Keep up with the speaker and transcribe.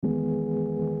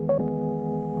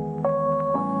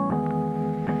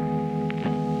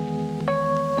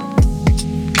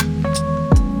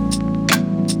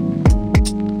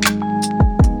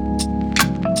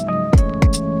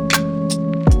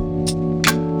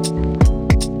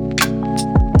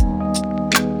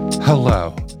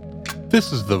Hello.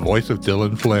 This is the voice of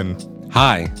Dylan Flynn.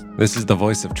 Hi, this is the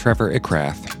voice of Trevor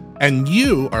Ickrath. And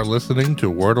you are listening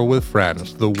to Wordle with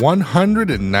Friends, the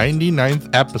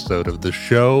 199th episode of the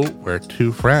show where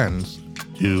two friends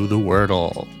do the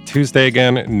Wordle. Tuesday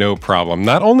again, no problem.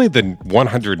 Not only the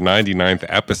 199th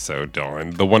episode,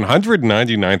 Dylan, the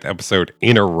 199th episode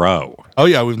in a row. Oh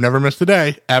yeah, we've never missed a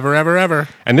day. Ever, ever, ever.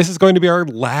 And this is going to be our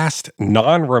last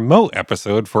non-remote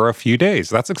episode for a few days.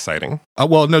 That's exciting.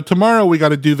 Well, no, tomorrow we got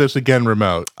to do this again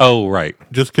remote. Oh, right.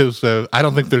 Just because I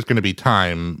don't think there's going to be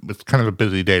time. It's kind of a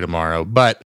busy day tomorrow,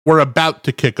 but we're about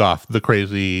to kick off the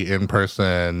crazy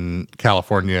in-person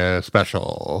California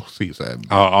special season.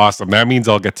 Oh, awesome. That means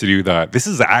I'll get to do that. This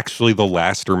is actually the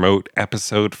last remote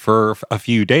episode for a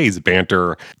few days.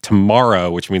 Banter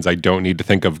tomorrow, which means I don't need to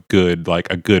think of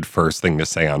a good first thing to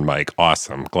say on mic.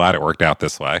 Awesome. Glad it worked out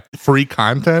this way. Free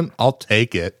content? I'll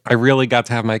take it. I really got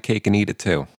to have my cake and eat it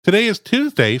too. Today is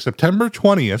Tuesday, September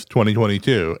 20th,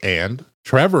 2022, and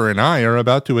Trevor and I are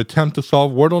about to attempt to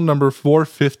solve Wordle number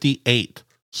 458.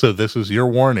 So this is your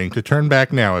warning to turn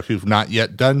back now if you've not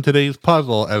yet done today's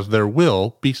puzzle, as there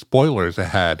will be spoilers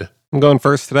ahead. I'm going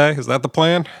first today. Is that the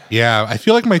plan? Yeah, I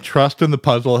feel like my trust in the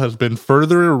puzzle has been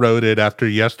further eroded after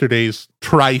yesterday's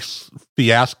trice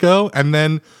fiasco. And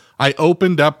then I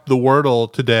opened up the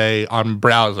Wordle today on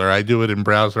browser. I do it in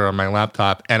browser on my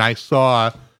laptop. And I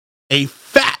saw a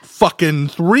fat fucking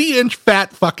 3-inch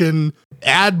fat fucking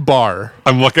ad bar.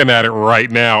 I'm looking at it right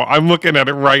now.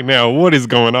 What is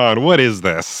going on? What is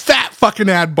this? Fat fucking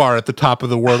ad bar at the top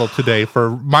of the Wordle today.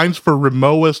 Mine's for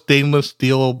RIMOWA stainless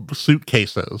steel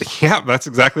suitcases. Yeah, that's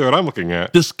exactly what I'm looking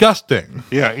at. Disgusting.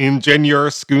 Yeah, Ingenieur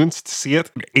Schoons to see it,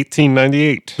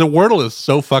 1898. The Wordle is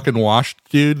so fucking washed,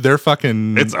 dude.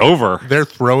 It's over. They're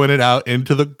throwing it out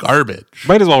into the garbage.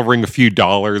 Might as well wring a few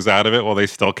dollars out of it while they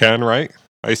still can, right?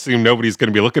 I assume nobody's going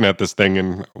to be looking at this thing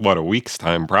in, a week's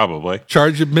time, probably.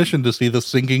 Charge admission to see the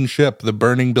sinking ship, the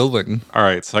burning building. All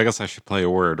right, so I guess I should play a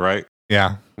word, right?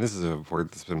 Yeah. This is a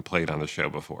word that's been played on the show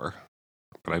before,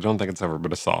 but I don't think it's ever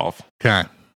been a solve.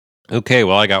 Okay,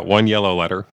 well, I got one yellow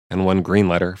letter and one green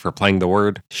letter for playing the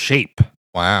word shape.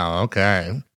 Wow,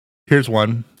 okay. Here's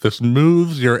one. This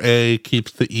moves your A,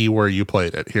 keeps the E where you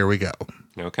played it. Here we go.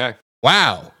 Okay.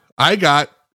 Wow, I got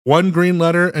one green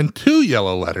letter and two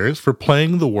yellow letters for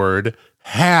playing the word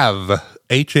have,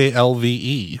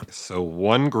 H-A-L-V-E. So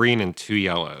one green and two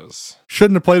yellows.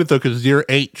 Shouldn't have played it, though, because you're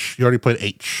H. You already played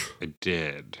H. I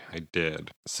did.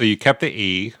 So you kept the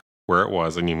E where it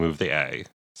was, and you moved the A.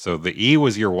 So the E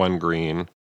was your one green.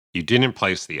 You didn't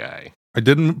place the A. I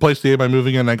didn't place the A by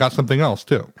moving in. I got something else,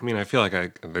 too. I mean, I feel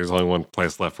like there's only one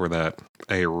place left where that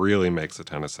A really makes a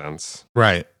ton of sense.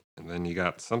 Right. And then you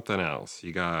got something else.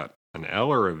 You got an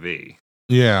L or a V?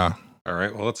 Yeah. All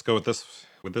right, well, let's go with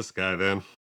this guy then.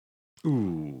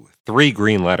 Ooh, 3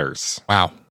 green letters.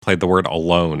 Wow. Played the word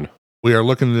alone. We are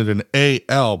looking at an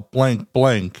A-L blank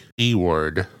blank E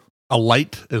word. A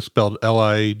light is spelled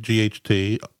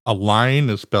L-I-G-H-T. A line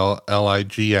is spelled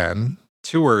L-I-G-N.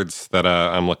 2 words that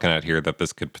I'm looking at here that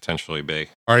this could potentially be.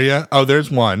 Are you? Oh,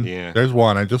 there's one. Yeah. There's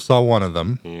one. I just saw one of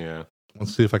them. Yeah.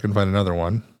 Let's see if I can find another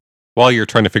one. While you're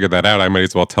trying to figure that out, I might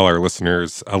as well tell our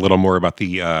listeners a little more about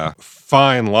the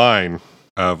fine line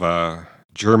of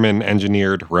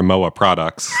German-engineered RIMOWA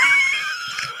products.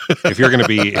 If you're gonna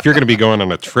be going on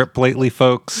a trip lately,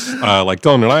 folks, like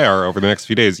Dylan and I are over the next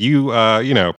few days,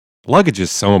 luggage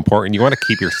is so important. You want to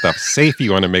keep your stuff safe.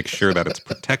 You want to make sure that it's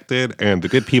protected. And the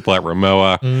good people at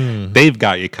RIMOWA, they've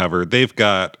got you covered. They've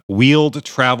got wheeled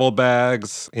travel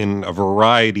bags in a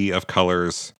variety of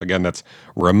colors. Again, that's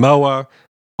RIMOWA.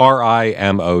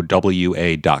 RIMOWA.com.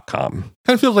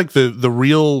 Kind of feels like the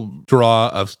real draw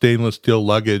of stainless steel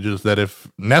luggage is that if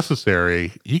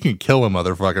necessary, you can kill a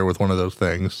motherfucker with one of those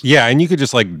things. Yeah, and you could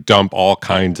just dump all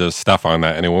kinds of stuff on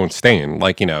that and it won't stain.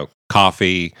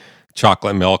 Coffee,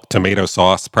 chocolate milk, tomato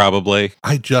sauce, probably.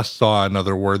 I just saw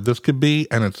another word this could be,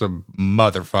 and it's a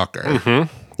motherfucker.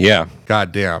 Mm-hmm. Yeah.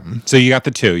 Goddamn. So you got the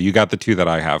 2. You got the 2 that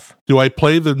I have. Do I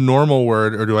play the normal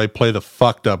word or do I play the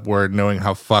fucked up word, knowing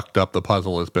how fucked up the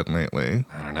puzzle has been lately?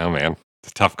 I don't know, man. It's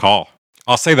a tough call.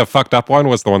 I'll say the fucked up one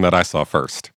was the one that I saw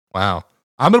first. Wow.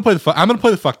 I'm gonna play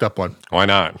the fucked up one. Why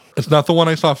not? It's not the one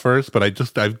I saw first, but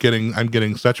I'm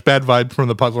getting such bad vibes from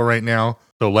the puzzle right now.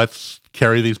 So let's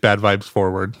carry these bad vibes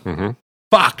forward. Mm-hmm.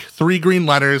 Fuck. 3 green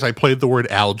letters. I played the word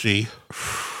algae.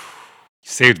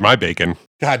 Saved my bacon.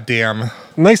 God damn.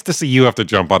 Nice to see you have to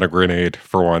jump on a grenade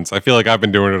for once. I feel like I've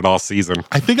been doing it all season.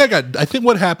 I think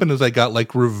what happened is I got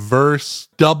like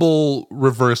double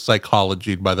reverse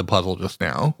psychologied by the puzzle just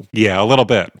now. Yeah, a little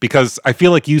bit. Because I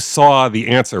feel like you saw the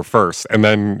answer first, and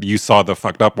then you saw the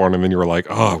fucked up one, and then you were like,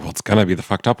 oh, well, it's gonna be the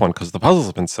fucked up one because the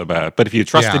puzzle's been so bad. But if you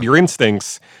trusted your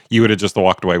instincts, you would have just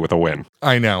walked away with a win.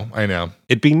 I know.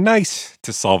 It'd be nice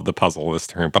to solve the puzzle this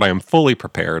turn, but I am fully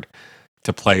prepared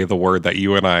to play the word that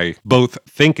you and I both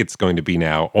think it's going to be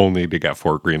now, only to get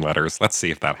 4 green letters. Let's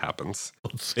see if that happens.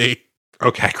 Let's see.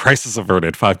 Okay, crisis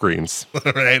averted, 5 greens.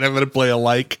 All right, I'm going to play a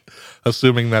like,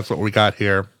 assuming that's what we got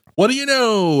here. What do you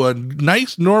know? A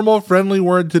nice, normal, friendly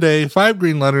word today. 5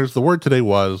 green letters. The word today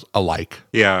was alike.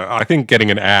 Yeah, I think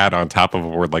getting an ad on top of a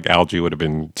word like algae would have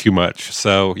been too much.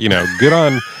 So, good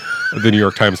on the New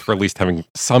York Times for at least having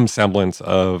some semblance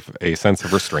of a sense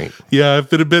of restraint. Yeah,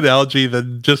 if it had been algae,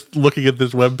 then just looking at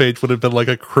this webpage would have been like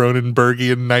a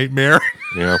Cronenbergian nightmare.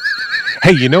 Yeah.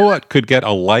 Hey, you know what could get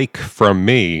a like from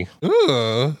me?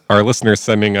 Our listeners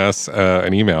sending us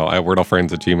an email at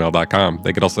wordlefriends@gmail.com.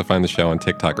 They could also find the show on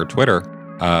TikTok or Twitter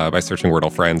by searching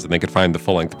Wordle Friends, and they could find the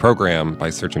full-length program by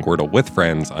searching Wordle with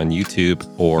Friends on YouTube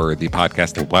or the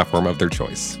podcasting platform of their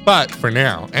choice. But for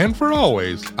now, and for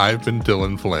always, I've been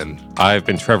Dylan Flynn. I've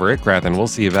been Trevor Ickrath, and we'll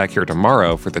see you back here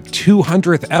tomorrow for the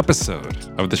 200th episode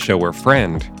of the show where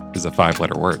friend is a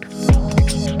 5-letter word.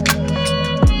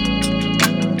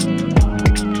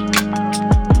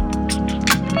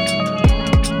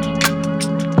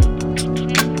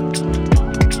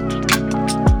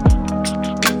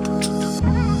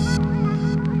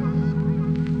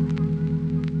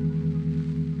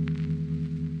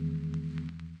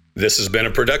 This has been a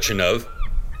production of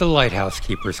The Lighthouse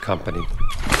Keepers Company.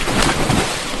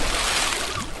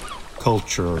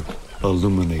 Culture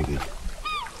illuminated.